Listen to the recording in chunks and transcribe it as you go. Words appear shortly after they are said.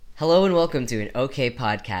Hello and welcome to an OK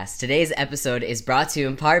Podcast. Today's episode is brought to you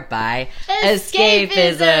in part by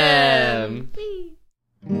Escapism!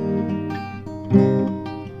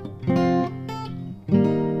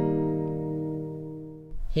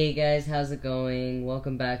 Hey guys, how's it going?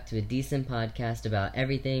 Welcome back to a decent podcast about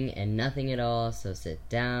everything and nothing at all. So sit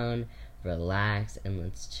down, relax, and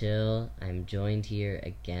let's chill. I'm joined here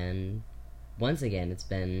again. Once again, it's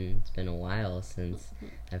been a while since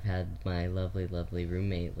I've had my lovely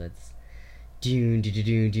roommate. Let's Hello.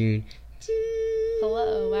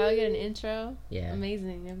 Wow, I get an intro. Yeah.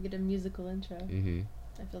 Amazing. I get a musical intro. Mm-hmm.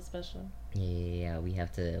 I feel special. Yeah. We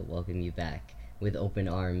have to welcome you back with open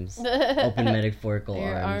arms, open metaphorical Are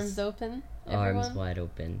your arms. arms open? Arms wide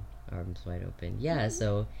open. Yeah.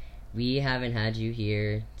 So we haven't had you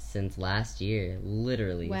here since last year.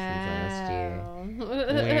 Literally since last year.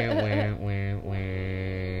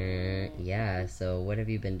 Yeah, so what have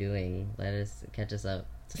you been doing? Catch us up.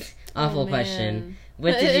 Awful question.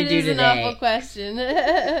 What did you do today? It is an awful question.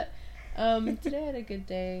 Today I had a good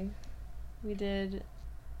day. We did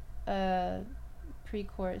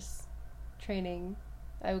pre-course training.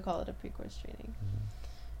 I would call it a pre-course training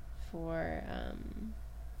for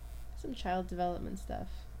some child development stuff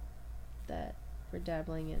that we're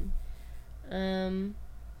dabbling in.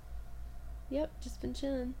 Yep, just been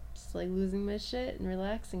chilling. Just like losing my shit and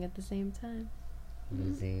relaxing at the same time.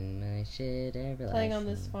 Losing my shit and relaxing. Playing on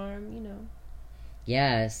this farm, you know.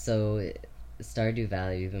 Yeah, so Stardew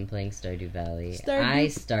Valley. We've been playing Stardew Valley. I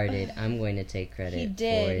started. I'm going to take credit. He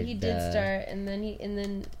did start, and then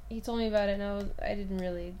he told me about it, and I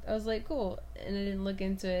was like, cool, and I didn't look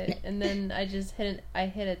into it, and then I just hit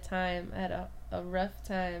a time. I had a rough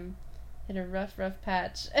time. Hit a rough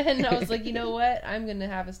patch, and I was like, you know what? I'm gonna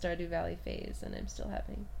have a Stardew Valley phase, and I'm still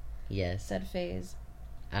having said phase.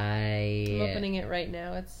 I'm opening it right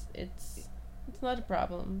now. It's not a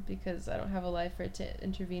problem because I don't have a life for it to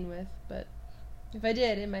intervene with, but if I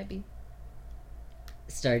did, it might be.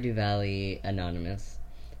 Stardew Valley Anonymous.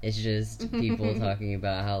 It's just people talking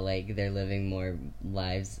about how like they're living more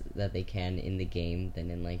lives that they can in the game than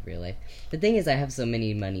in like real life. The thing is, I have so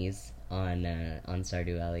many monies on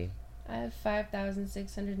Stardew Valley. I have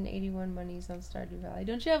 5,681 monies on Stardew Valley.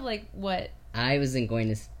 Don't you have like what? I wasn't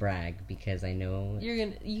going to brag because I know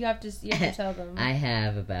you have to tell them. I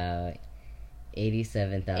have about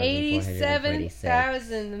 87,446.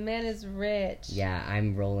 87,000. The man is rich. Yeah,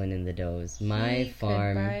 I'm rolling in the doughs. My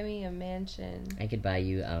farm could buy me a mansion. I could buy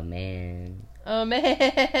you a man. Oh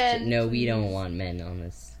man. No, we don't want men on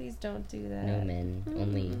this. Please don't do that. No men.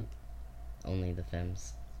 Only the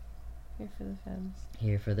femmes.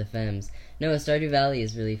 Here for the femmes. No, Stardew Valley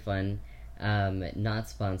is really fun. Not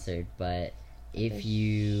sponsored, but if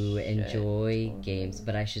you enjoy games,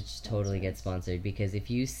 but I should totally get sponsored because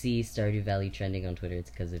if you see Stardew Valley trending on Twitter,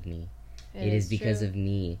 it's because of me. It is because of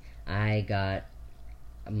me. I got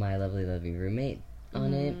my lovely roommate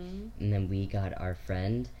on it, and then we got our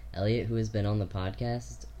friend Elliot, who has been on the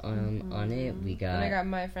podcast on it. And I got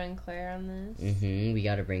my friend Claire on this. We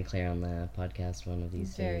got to bring Claire on the podcast one of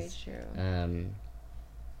these days. Very true.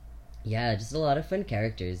 Yeah, just a lot of fun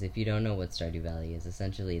characters. If you don't know what Stardew Valley is,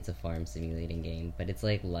 essentially it's a farm simulating game, but it's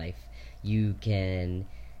like life. You can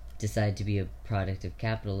decide to be a product of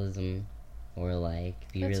capitalism or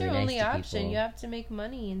like be really nice to people. That's your only option. You have to make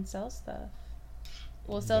money and sell stuff.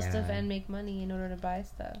 Well, sell stuff and make money in order to buy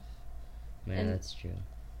stuff. Yeah, that's true.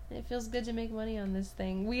 It feels good to make money on this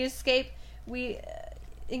thing. We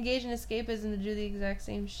engage in escapism to do the exact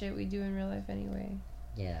same shit we do in real life anyway.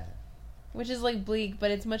 Yeah. Which is like bleak,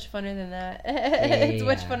 but it's much funner than that. It's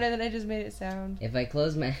much funner than I just made it sound. If I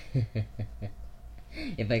close my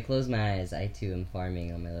eyes, I too am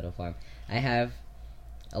farming on my little farm. I have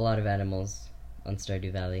a lot of animals on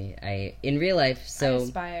Stardew Valley. In real life, so I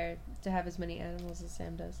aspire to have as many animals as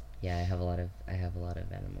Sam does. Yeah, I have a lot of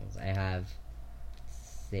animals. I have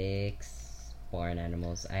 6 barn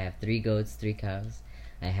animals. I have 3 goats, 3 cows.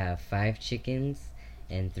 I have 5 chickens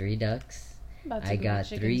and 3 ducks. I got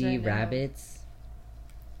 3 rabbits.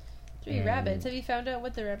 3 rabbits. Have you found out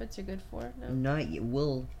what the rabbits are good for? No. Not yet.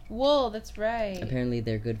 Wool. Wool. That's right. Apparently,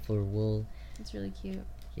 they're good for wool. That's really cute.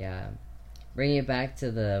 Yeah. Bringing it back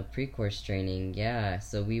to the pre-course training. Yeah.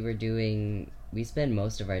 So we spend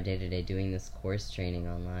most of our day-to-day doing this course training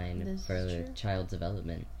online for the child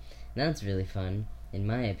development. And that's really fun. In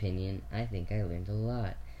my opinion, I think I learned a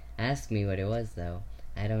lot. Ask me what it was, though.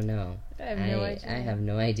 I don't know. I have no idea. I have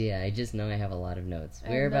no idea. I just know I have a lot of notes.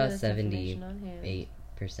 We're about 78%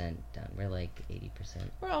 done. We're like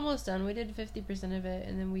 80%. We're almost done. We did 50% of it,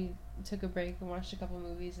 and then we took a break and watched a couple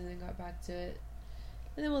movies, and then got back to it.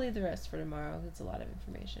 And then we'll leave the rest for tomorrow. It's a lot of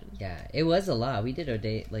information. Yeah, it was a lot. We did our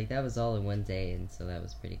day, like, that was all in one day, and so that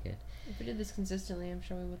was pretty good. If we did this consistently, I'm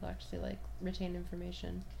sure we would actually, like, retain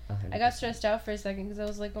information. 100%. I got stressed out for a second because I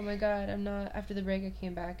was like, oh my god, I'm not... After the break, I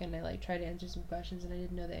came back and I, like, tried to answer some questions and I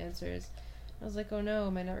didn't know the answers. I was like, oh no,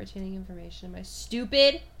 am I not retaining information? Am I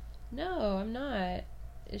stupid? No, I'm not.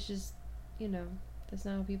 It's just, you know, that's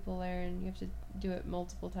not how people learn. You have to do it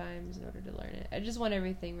multiple times in order to learn it. I just want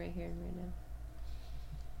everything right here and right now.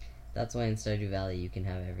 That's why in Stardew Valley you can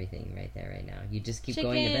have everything right there, right now. You just keep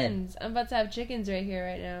chickens. going to bed. I'm about to have chickens right here,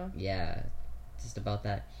 right now. Yeah, just about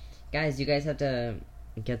that. Guys, you guys have to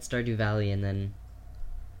get Stardew Valley and then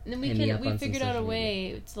we figured out a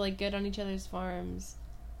way to, like, get on each other's farms.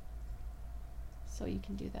 So you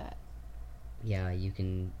can do that. Yeah, you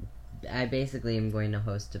can. I basically am going to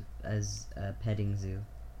host a petting zoo.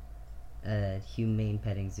 A humane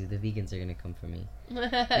petting zoo. The vegans are going to come for me.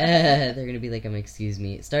 They're going to be like, excuse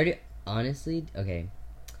me. Stardew... Honestly, okay.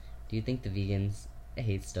 Do you think the vegans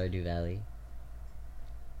hate Stardew Valley?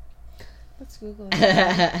 Let's Google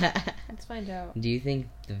it. Let's find out. Do you think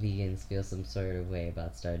the vegans feel some sort of way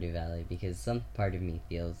about Stardew Valley? Because some part of me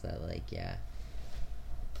feels that, like, yeah.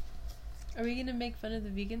 Are we going to make fun of the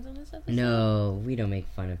vegans on this episode? No, we don't make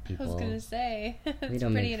fun of people. I was going to say. We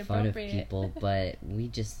don't make fun of people, but we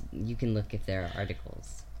just... You can look if there are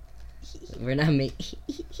articles. We're not making...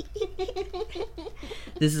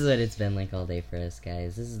 This is what it's been like all day for us,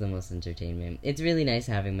 guys. This is the most entertainment. It's really nice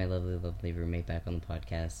having my lovely, lovely roommate back on the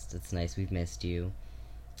podcast. It's nice. We've missed you.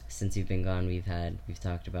 Since you've been gone, we've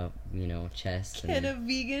talked about, you know, chess. Can a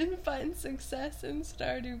vegan find success in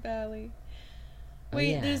Stardew Valley?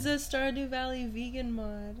 Wait, yeah. There's a Stardew Valley vegan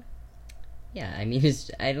mod. Yeah, I mean,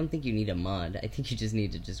 I don't think you need a mod. I think you just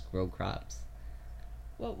need to just grow crops.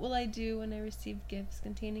 What will I do when I receive gifts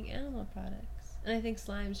containing animal products? And I think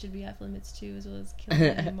slime should be off limits too, as well as killing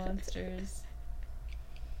any monsters.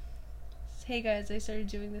 Hey guys, I started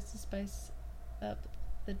doing this to spice up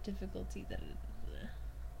the difficulty.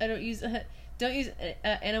 I don't use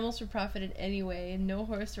animals for profit in any way. No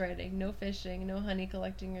horse riding, no fishing, no honey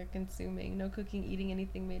collecting or consuming, no cooking, eating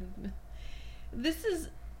anything made with milk. This is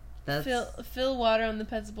fill water on the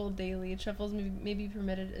pet's bowl daily. Truffles may be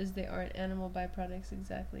permitted as they aren't animal byproducts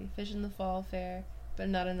exactly. Fish in the fall fair, but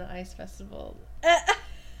not in the ice festival.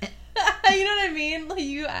 You know what I mean? Like,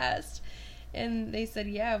 you asked, and they said,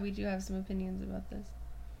 yeah, we do have some opinions about this.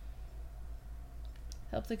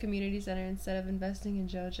 Help the community center instead of investing in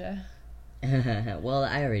Joja. Well,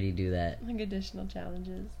 I already do that. Like additional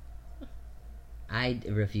challenges. I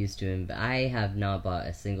refuse to I have not bought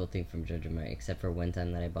a single thing from Joja Mart except for one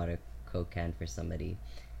time that I bought a Coke can for somebody,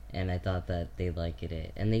 and I thought that they'd like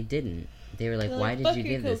it, and they didn't. They were like, "Why did you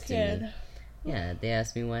give this to me?" Yeah, they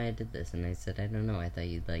asked me why I did this, and I said, "I don't know. I thought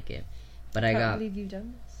you'd like it." But I can't believe you've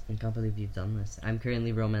done this. I can't believe you've done this. I'm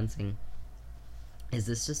currently romancing. Is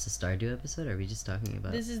this just a Stardew episode, or are we just talking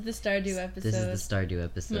about... This is the Stardew episode. This is the Stardew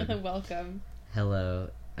episode. Welcome. Hello.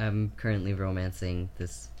 I'm currently romancing the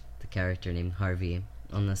character named Harvey.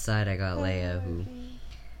 On the side, I got Leia, who...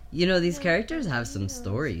 You know, these characters have some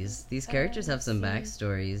stories. These characters have some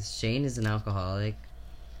backstories. Shane is an alcoholic.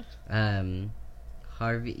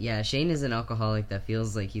 Harvey... Yeah, Shane is an alcoholic that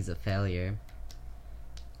feels like he's a failure.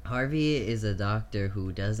 Harvey is a doctor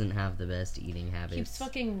who doesn't have the best eating habits. Keeps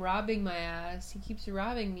fucking robbing my ass. He keeps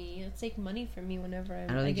robbing me. He'll take money from me whenever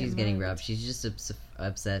I don't think she's getting robbed. She's just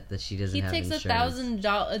upset that she doesn't have insurance. He takes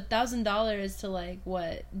 $1,000 to, like,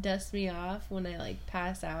 what, dust me off when I, like,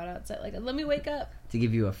 pass out outside. Like, let me wake up. To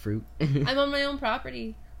give you a fruit. I'm on my own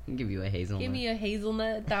property. I'll give you a hazelnut. Give me a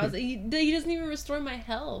hazelnut. He doesn't even restore my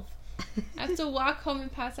health. I have to walk home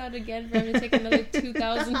and pass out again for him to take another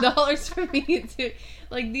 $2,000 from me.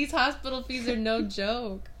 Like, these hospital fees are no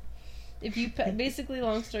joke. If you basically,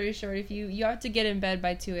 long story short, if you have to get in bed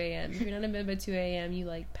by 2 a.m. If you're not in bed by 2 a.m., you,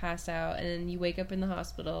 like, pass out, and then you wake up in the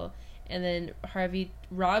hospital, and then Harvey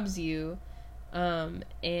robs you, and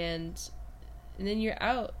then you're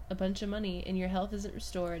out a bunch of money, and your health isn't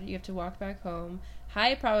restored. You have to walk back home.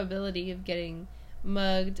 High probability of getting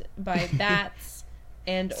mugged by bats.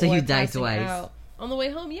 And so you die twice out. On the way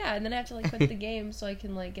home, yeah, and then I have to, like, quit the game so I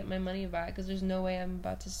can, like, get my money back, because there's no way I'm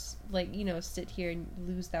about to, like, you know, sit here and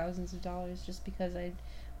lose thousands of dollars just because I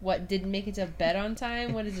didn't make it to bed on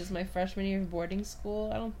time. What is this, my freshman year of boarding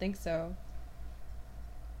school? I don't think so.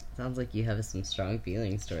 Sounds like you have some strong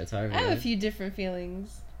feelings towards Harvey. I have a few different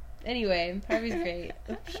feelings. Anyway, Harvey's great,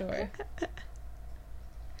 sure.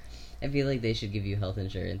 I feel like they should give you health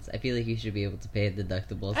insurance. I feel like you should be able to pay a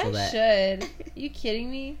deductible so that... should. Are you kidding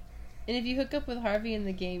me? And if you hook up with Harvey in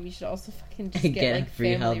the game, you should also fucking just get like,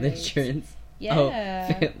 free health rates. Insurance.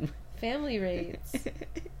 Yeah. Family rates.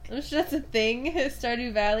 I'm sure that's a thing.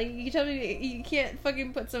 Stardew Valley. You tell me you can't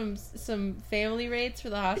fucking put some family rates for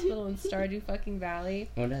the hospital in Stardew fucking Valley.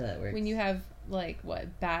 I wonder how that works. When you have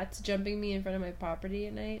bats jumping me in front of my property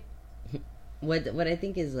at night. What I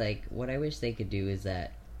think is what I wish they could do is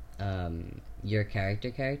that your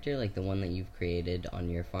character, like the one that you've created on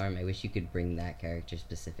your farm, I wish you could bring that character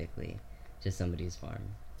specifically to somebody's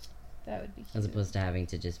farm. That would be cute. As opposed to having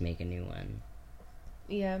to just make a new one.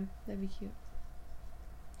 Yeah, that'd be cute.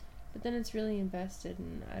 But then it's really invested,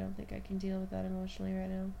 and I don't think I can deal with that emotionally right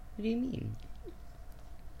now. What do you mean?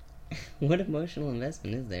 What emotional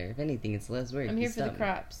investment is there? If anything, it's less work. I'm here for the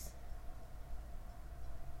crops.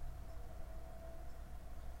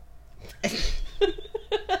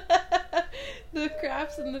 The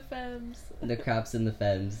crops and the femmes. The crops and the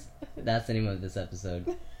femmes. That's the name of this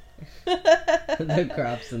episode. The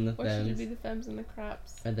crops and the femmes. Or should it be the femmes and the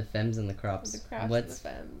crops? Or the femmes and the crops. Or the crops and the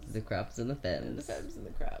femmes. The crops and the femmes. And the femmes and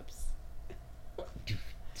the crops.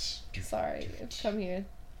 Sorry, I've come here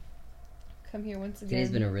once again.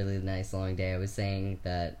 Today's been a really nice long day. I was saying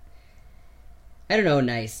that, I don't know,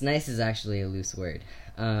 nice is actually a loose word.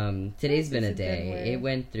 Today's been a day. It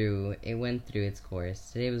went through its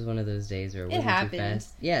course. Today was one of those days where it wasn't happened. Too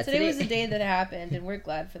fast. Yeah, today was a day that happened, and we're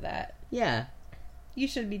glad for that. Yeah. You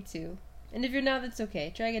should be too. And if you're not, that's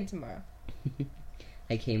okay. Try again tomorrow.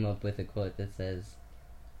 I came up with a quote that says,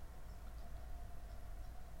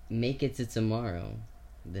 "Make it to tomorrow.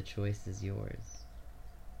 The choice is yours."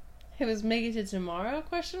 It was "make it to tomorrow?" ?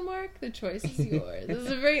 The choice is yours. This is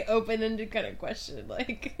a very open-ended kind of question.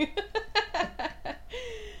 Make it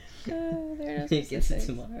to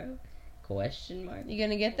tomorrow? ? You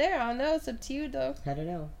gonna get there? I don't know. It's up to you, though. I don't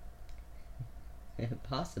know.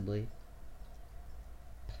 Possibly.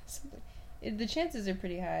 The chances are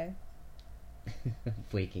pretty high.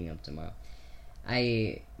 Waking up tomorrow.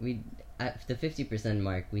 At the 50%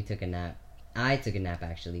 mark, we took a nap. I took a nap,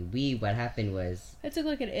 actually. What happened was... I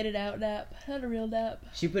took an in-and-out nap. Not a real nap.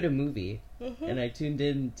 She put a movie, and I tuned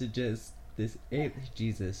in to just this...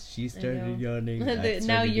 Jesus, she started yawning.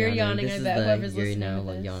 Now you're yawning, I bet, whoever's listening You're now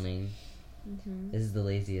to this. yawning. Mm-hmm. This is the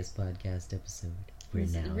laziest podcast episode. We're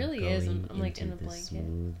It now really going is. I'm into in a the blanket.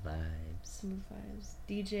 smooth vibes. Smooth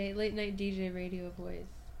vibes. Late night DJ radio voice.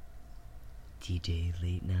 DJ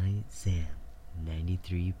Late Night Sam.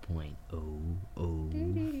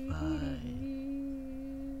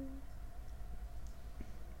 93.005.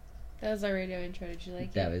 That was our radio intro. Did you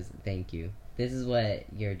like it? Thank you. This is what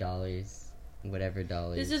your dollars, whatever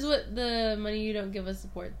dollars. This is what the money you don't give us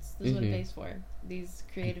supports. This is what it pays for. These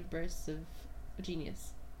creative bursts of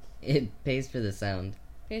genius. It pays for the sound.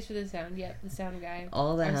 Pays for the sound. Yep, the sound guy.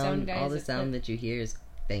 All the sound that you hear is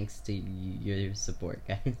thanks to your support,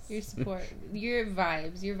 guys. Your support. Your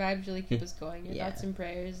vibes really keep us going. Your thoughts and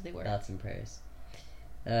prayers, they work. Thoughts and prayers.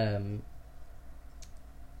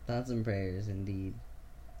 Thoughts and prayers, indeed.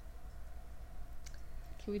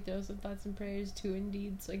 Can we throw some thoughts and prayers too,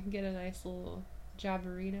 indeed, so I can get a nice little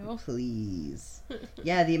jobberino? Please.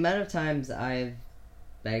 Yeah, the amount of times I've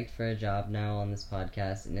begged for a job now on this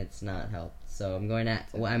podcast, and it's not helped. So I'm going to...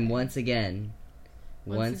 Okay. I'm once again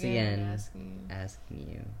asking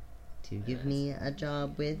you to give me a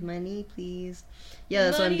job with money, please. Yeah,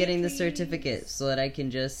 that's why I'm getting the certificate, so that I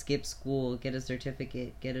can just skip school, get a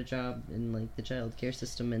certificate, get a job in the child care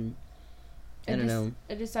system, and I don't know.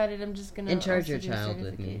 I decided I'm just gonna in charge your child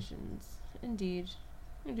with me. Indeed,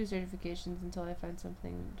 I'm gonna do certifications until I find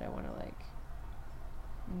something that I want to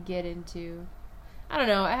get into. I don't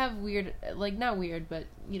know. I have not weird, but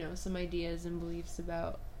some ideas and beliefs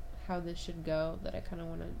about how this should go that I kind of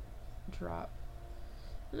want to drop.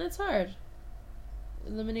 And that's hard.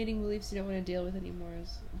 Eliminating beliefs you don't want to deal with anymore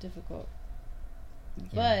is difficult. Yeah.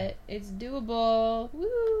 But it's doable.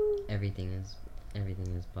 Woo! Everything is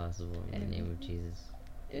possible in the name of Jesus.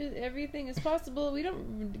 Everything is possible. We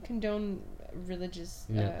don't condone religious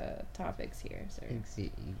topics here, sir.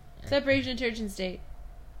 Separation of church and state.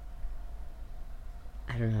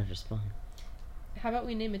 I don't know how to respond. How about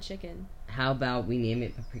we name a chicken? How about we name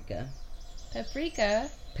it Paprika? Paprika,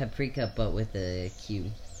 but with a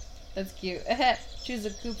Q. That's cute. Choose a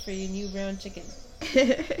coop for your new brown chicken.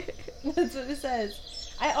 That's what it says.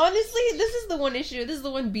 I honestly, this is the one issue. This is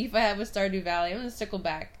the one beef I have with Stardew Valley. I'm gonna circle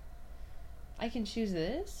back. I can choose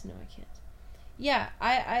this? No, I can't. Yeah,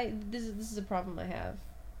 this is a problem I have.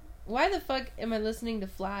 Why the fuck am I listening to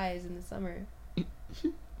flies in the summer?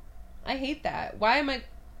 I hate that. Why am I...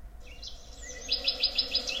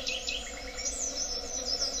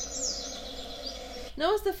 No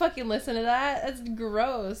one's to fucking listen to that. That's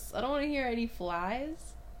gross. I don't want to hear any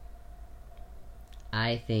flies.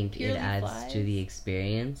 I think it adds to the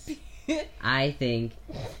experience. I think.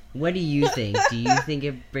 What do you think? Do you think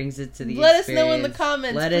it brings it to the Let experience? us know in the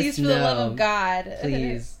comments, please, for the love of God.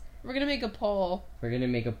 Please. We're gonna make a poll. We're gonna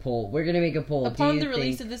make a poll. Upon the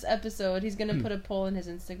release of this episode, he's gonna put a poll in his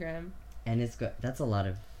Instagram. And that's a lot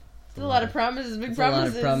of... That's a lot of promises. Big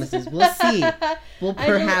promises. A lot of promises. We'll see. We'll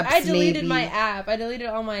perhaps I deleted maybe... my app. I deleted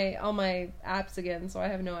all my apps again, so I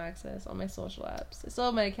have no access. All my social apps. I still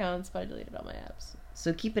have my accounts, but I deleted all my apps.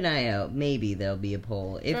 So keep an eye out. Maybe there'll be a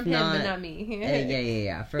poll. If From not, him, but not me.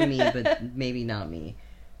 yeah. For me, but maybe not me.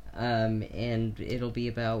 And it'll be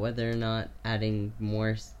about whether or not adding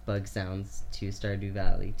more bug sounds to Stardew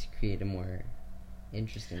Valley to create a more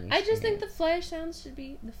interesting experience. I just think the fly sounds should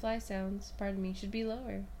be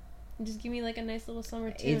lower. Just give me like a nice little summer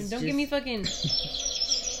tune. Don't give me fucking just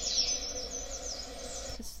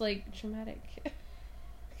like traumatic.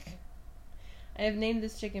 I have named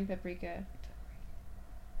this chicken Paprika.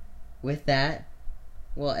 With that,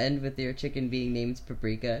 we'll end with your chicken being named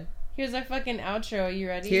Paprika. Here's our fucking outro. Are you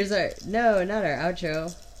ready? No, not our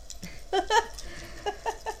outro.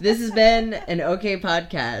 This has been an okay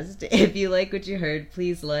podcast. If you like what you heard,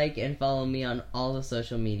 please like and follow me on all the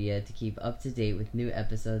social media to keep up to date with new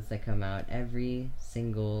episodes that come out every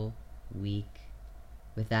single week.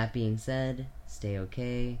 With that being said, stay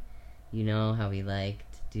okay. You know how we like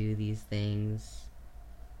to do these things.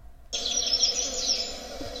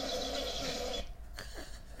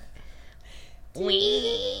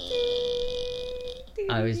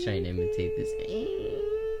 I was trying to imitate this.